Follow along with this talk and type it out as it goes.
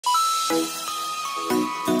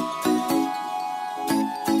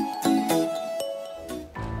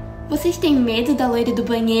Vocês têm medo da loira do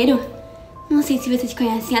banheiro? Não sei se vocês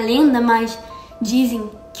conhecem a lenda, mas dizem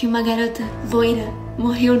que uma garota loira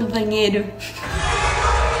morreu no banheiro.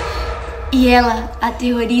 E ela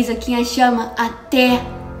aterroriza quem a chama até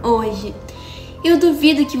hoje. Eu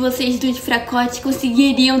duvido que vocês dois fracotes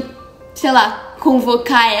conseguiriam, sei lá,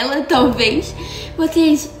 convocar ela, talvez.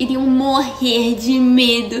 Vocês iriam morrer de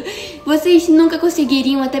medo. Vocês nunca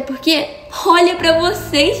conseguiriam, até porque, olha pra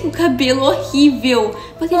vocês, o cabelo horrível.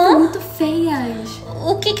 Vocês são muito feias.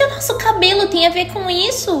 O que o nosso cabelo tem a ver com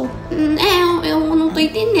isso? Eu não tô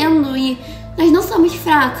entendendo. E nós não somos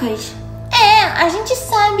fracas. A gente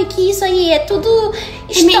sabe que isso aí é tudo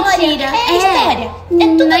história. Mentira. História.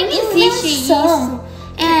 Tudo não existe isso.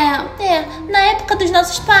 Na época dos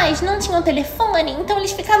nossos pais não tinham telefone, então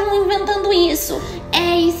eles ficavam inventando isso.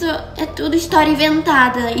 Isso é tudo história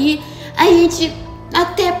inventada. E a gente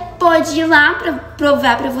até pode ir lá pra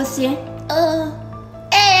provar pra você.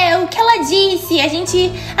 O que ela disse, a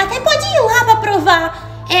gente até pode ir lá pra provar.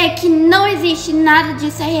 Que não existe nada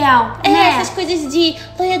disso real, né? Essas coisas de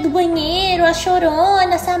loira do banheiro, a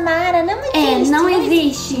chorona, a Samara, não existe. Não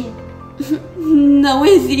existe. Não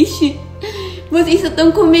existe. Vocês só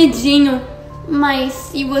estão com medinho. Mas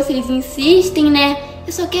se vocês insistem, né?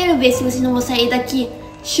 Eu só quero ver se vocês não vão sair daqui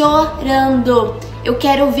chorando. Eu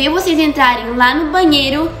quero ver vocês entrarem lá no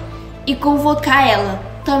banheiro e convocar ela.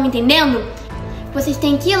 Estão me entendendo? Vocês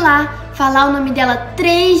têm que ir lá, falar o nome dela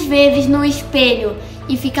 3 vezes no espelho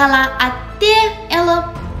e ficar lá até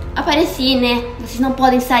ela aparecer, né? Vocês não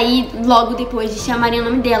podem sair logo depois de chamarem o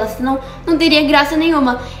nome dela, senão não teria graça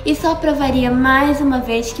nenhuma. E só provaria mais uma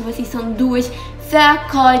vez que vocês são duas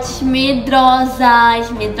fracotes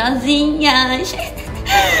medrosas, medrosinhas.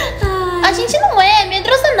 A gente não é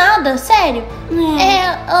medrosa nada, sério.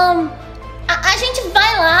 A gente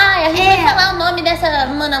vai lá, a gente vai falar o nome dessa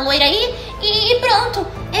mana loira aí e pronto.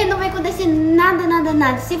 Não vai acontecer nada, nada,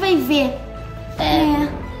 nada. Você vai ver.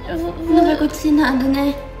 Não vai acontecer nada,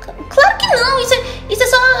 né? Claro que não. Isso é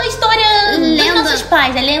só história dos nossos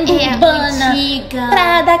pais. É lenda urbana. Antiga.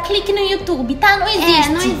 Pra dar clique no YouTube, tá? Não existe.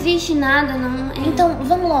 Não existe nada, não. Então,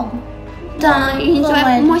 vamos logo. Tá, a gente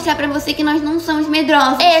vai mostrar pra você que nós não somos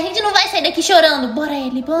medrosos. A gente não vai sair daqui chorando. Bora,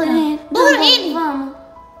 Ellie, bora. Bora, Ellie. Vamos.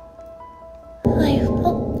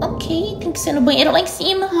 Ok, tem que ser no banheiro lá em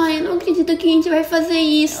cima. Eu não acredito que a gente vai fazer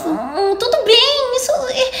isso. Tudo bem, isso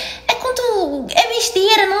é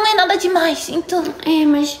besteira, não é nada demais, então...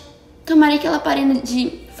 Mas tomara que ela pare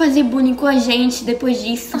de fazer bullying com a gente depois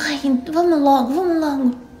disso. Vamos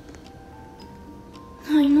logo.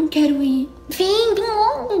 Não quero ir. Vem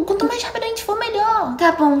logo, quanto mais rápido a gente for, melhor.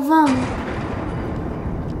 Tá bom, vamos.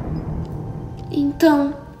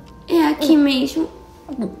 Então, é aqui mesmo.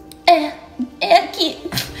 É aqui.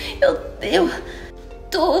 Eu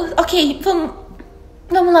tô... Ok,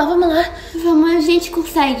 vamos lá. Vamos, a gente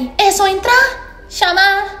consegue. É só entrar,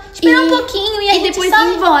 chamar, esperar um pouquinho e a gente depois sai.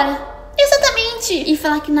 ir embora. Exatamente. E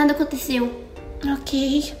falar que nada aconteceu.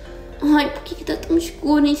 Ok. Por que tá tão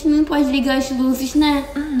escuro? A gente não pode ligar as luzes, né?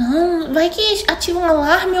 Não, vai que ativa um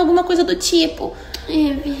alarme ou alguma coisa do tipo.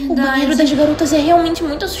 É verdade. O banheiro das garotas é realmente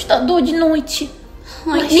muito assustador de noite.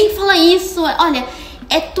 Nem fala isso. Olha,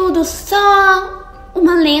 é tudo só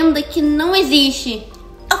uma lenda que não existe.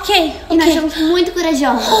 Ok. E nós somos muito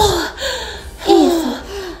corajosos. Isso.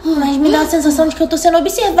 Mas me dá a sensação de que eu tô sendo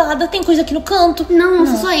observada. Tem coisa aqui no canto. Não,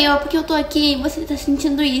 sou eu, porque eu tô aqui e você tá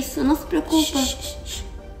sentindo isso. Não se preocupa.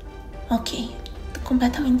 Ok. Tô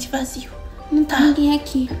completamente vazio. Não tá ninguém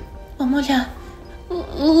aqui. Vamos olhar.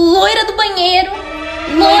 Loira do banheiro.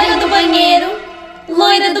 Loira do banheiro.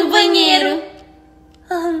 Loira do banheiro.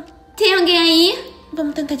 Tem alguém aí?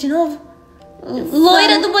 Vamos tentar de novo?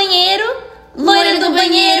 Loira do banheiro. Loira do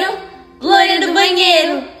banheiro. Loira do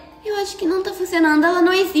banheiro. Eu acho que não tá funcionando. Ela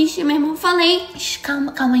não existe mesmo. Eu falei.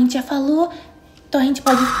 Calma, a gente já falou. Então a gente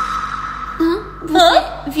pode...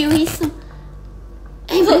 Você viu isso?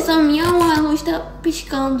 É impressão minha ou a luz tá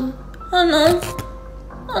piscando? Não.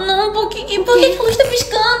 Por que a luz tá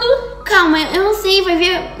piscando? Calma, eu não sei. Vai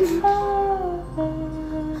ver...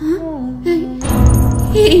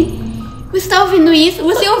 Ei, você tá ouvindo isso?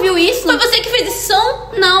 Você ouviu isso? Foi você que fez esse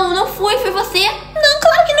som? Não foi. Foi você? Não,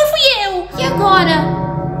 claro que não fui eu. E agora?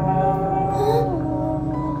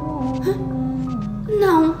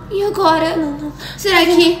 Não. E agora? Não. Será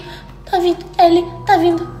que... Tá vindo, Ellie. Tá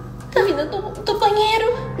vindo do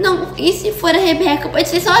banheiro. Não, e se for a Rebeca? Pode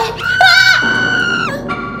ser só a Rebeca.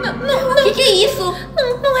 Não. O que é isso?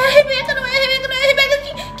 Não é a Rebeca, não é a Rebeca.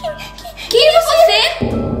 Quem é você?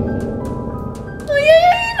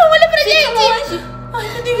 Ai, não olha pra gente. Longe. Ai,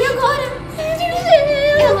 meu Deus. E agora?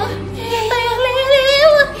 Ela.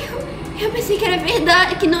 Eu pensei que era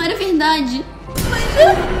verdade, que não era verdade.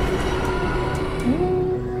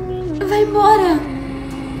 Vai embora.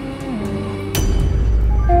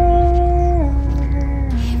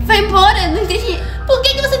 Vai embora, não entendi. Por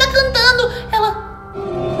que você tá cantando? Ela...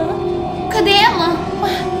 Cadê ela?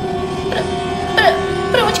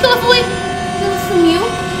 Pra onde que ela foi? Ela sumiu?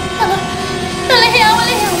 Ela é real.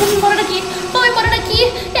 Vamos embora daqui.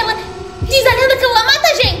 Ela... Diz a lenda que ela mata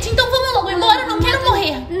a gente. Então vamos logo embora, eu não quero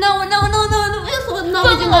morrer. Não. Eu sou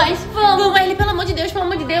nova demais. Vamos, Ellie, pelo amor de Deus,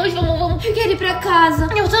 vamos. Eu quero ir pra casa.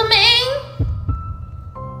 Eu também.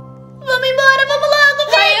 Vamos embora, vamos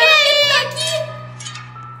logo, Vai, vem.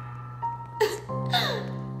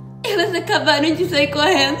 Elas acabaram de sair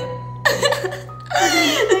correndo.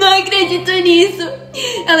 Não acredito nisso.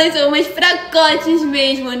 Elas são umas fracotes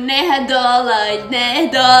mesmo. Nerdolas.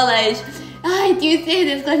 Ai, tenho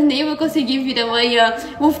certeza que elas nem vão conseguir vir amanhã.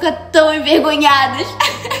 Vão ficar tão envergonhadas.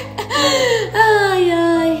 Ai.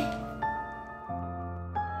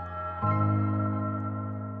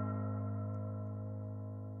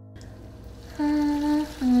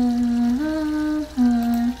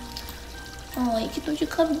 Ai, que dor de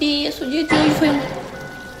cabeça. O dia de hoje foi...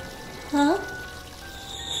 Hã?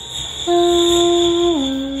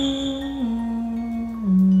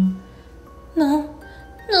 Não.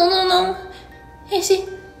 Esse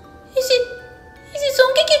som,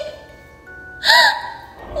 o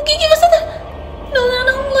que você tá... Não,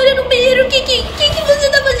 loira do banheiro, o que você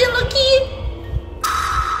tá fazendo aqui?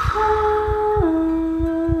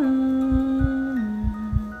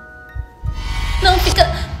 Não, fica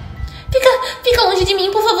longe de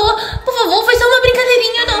mim, por favor, foi só uma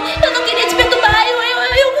brincadeirinha, eu não queria te perturbar,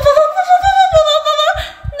 por favor,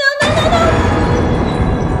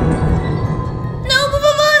 não, por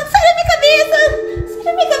favor, sai da minha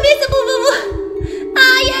cabeça, por favor.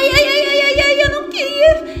 Ai,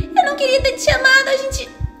 eu não queria ter te chamado, a gente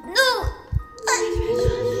não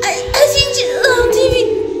teve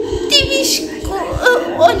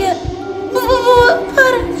olha, por favor,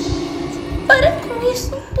 para com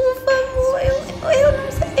isso, por favor, eu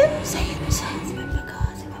não sei. Você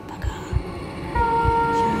vai pagar.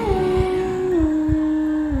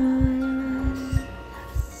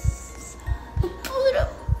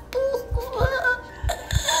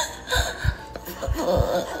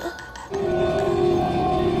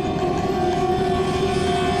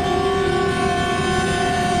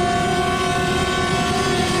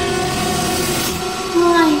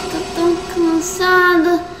 Ai, tô tão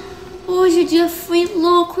cansada. Hoje o dia foi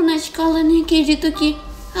louco na escola. Nem acredito que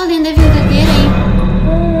a lenda é verdadeira, hein?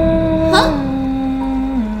 Hã?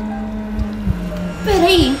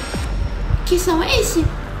 Peraí. Que som é esse?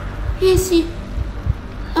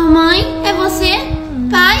 A mãe? É você?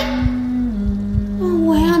 Pai?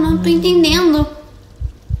 Ué, eu não tô entendendo.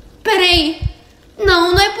 Peraí.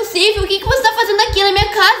 Não é possível. O que você tá fazendo aqui na minha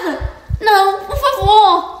casa? Não, por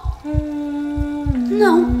favor.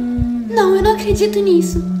 Não, eu não acredito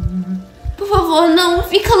nisso. Por favor, não,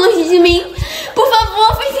 fica longe de mim. Por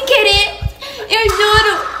favor, foi sem querer. Eu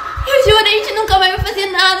juro, a gente nunca mais vai fazer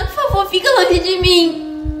nada. Por favor, fica longe de mim.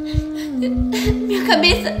 Minha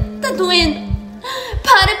cabeça tá doendo.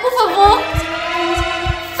 Para, por favor.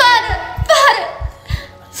 Para.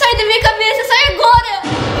 Sai da minha cabeça, sai agora.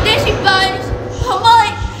 Deixa em paz. Oh,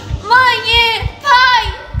 mãe,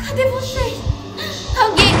 pai, cadê vocês?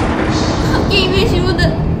 Alguém me ajuda.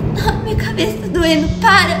 Minha cabeça tá doendo,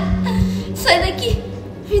 para. Sai daqui,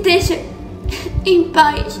 me deixa em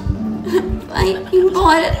paz. Vai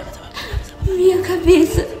embora. Minha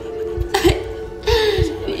cabeça.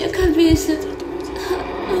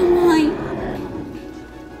 Mãe.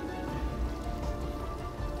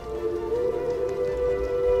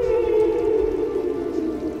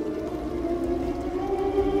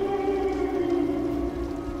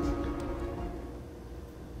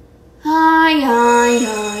 Ai.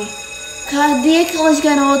 Cadê aquelas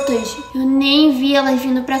garotas? Eu nem vi elas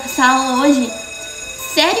vindo pra sala hoje.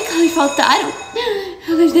 Sério que elas faltaram?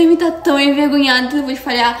 Elas devem estar tão envergonhadas. Eu vou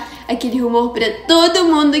espalhar aquele rumor pra todo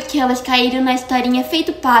mundo que elas caíram na historinha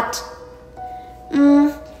feito pato.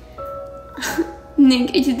 Nem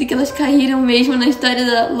acredito que elas caíram mesmo na história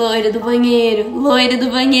da loira do banheiro.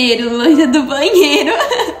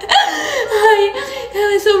 Ai,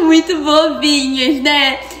 elas são muito bobinhas,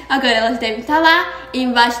 né? Agora elas devem estar lá,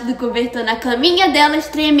 embaixo do cobertor, na caminha delas,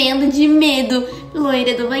 tremendo de medo.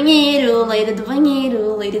 Loira do banheiro.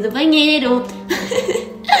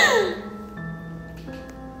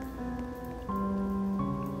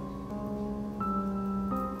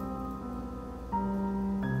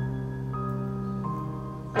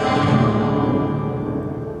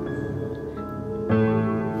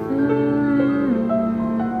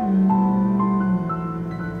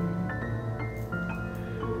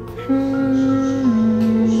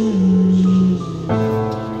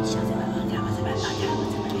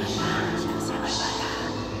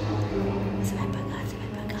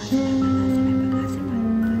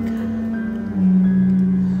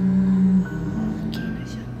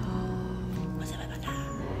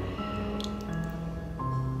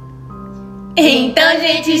 Então,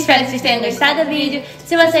 gente, espero que vocês tenham gostado do vídeo.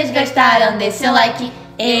 Se vocês gostaram, deixe seu like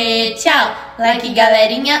e tchau. Like,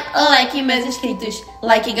 galerinha, ou like, meus inscritos.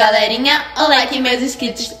 Like, galerinha, ou like, meus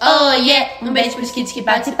inscritos. Oh, yeah! Um beijo pros inscritos que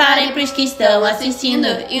participaram e pros que estão assistindo.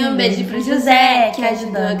 E um beijo pro José, que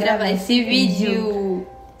ajudou a gravar esse vídeo.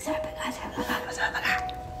 Você vai pagar, você vai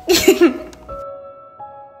pagar.